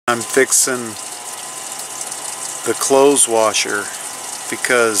I'm fixing the clothes washer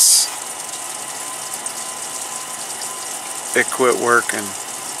because it quit working.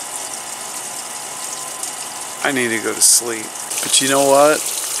 I need to go to sleep. But you know what?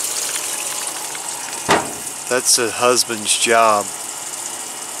 That's a husband's job.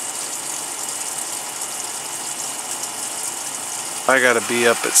 I gotta be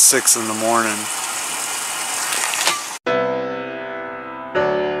up at 6 in the morning.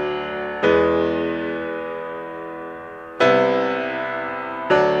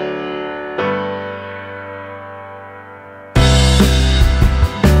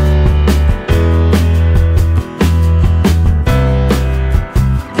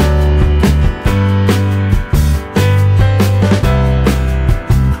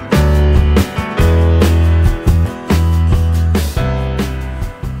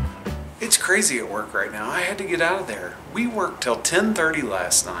 Crazy at work right now. I had to get out of there. We worked till 10:30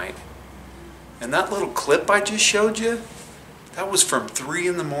 last night, and that little clip I just showed you, that was from 3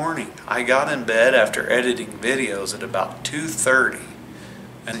 in the morning. I got in bed after editing videos at about 2:30,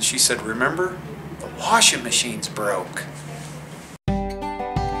 and she said, remember, the washing machine's broke.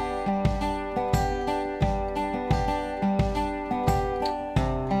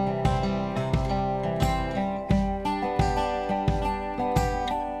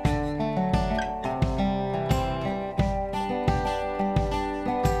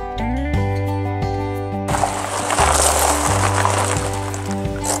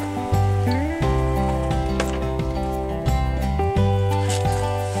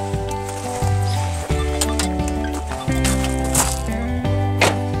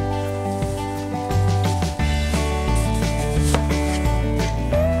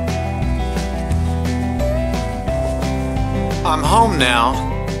 I'm home now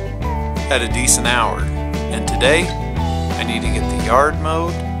at a decent hour, and today I need to get the yard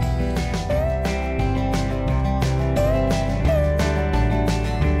mowed.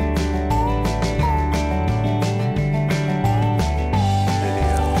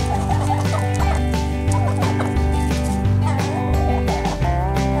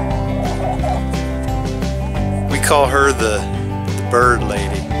 We call her the bird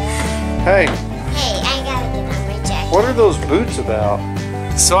lady. Hey. What are those boots about?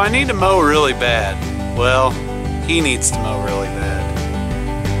 So I need to mow really bad. Well, he needs to mow really bad.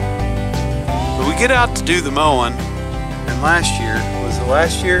 But we get out to do the mowing, and last year, was it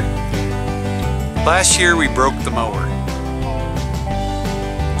last year? Last year we broke the mower.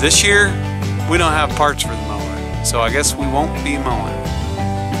 This year, we don't have parts for the mower, so I guess we won't be mowing.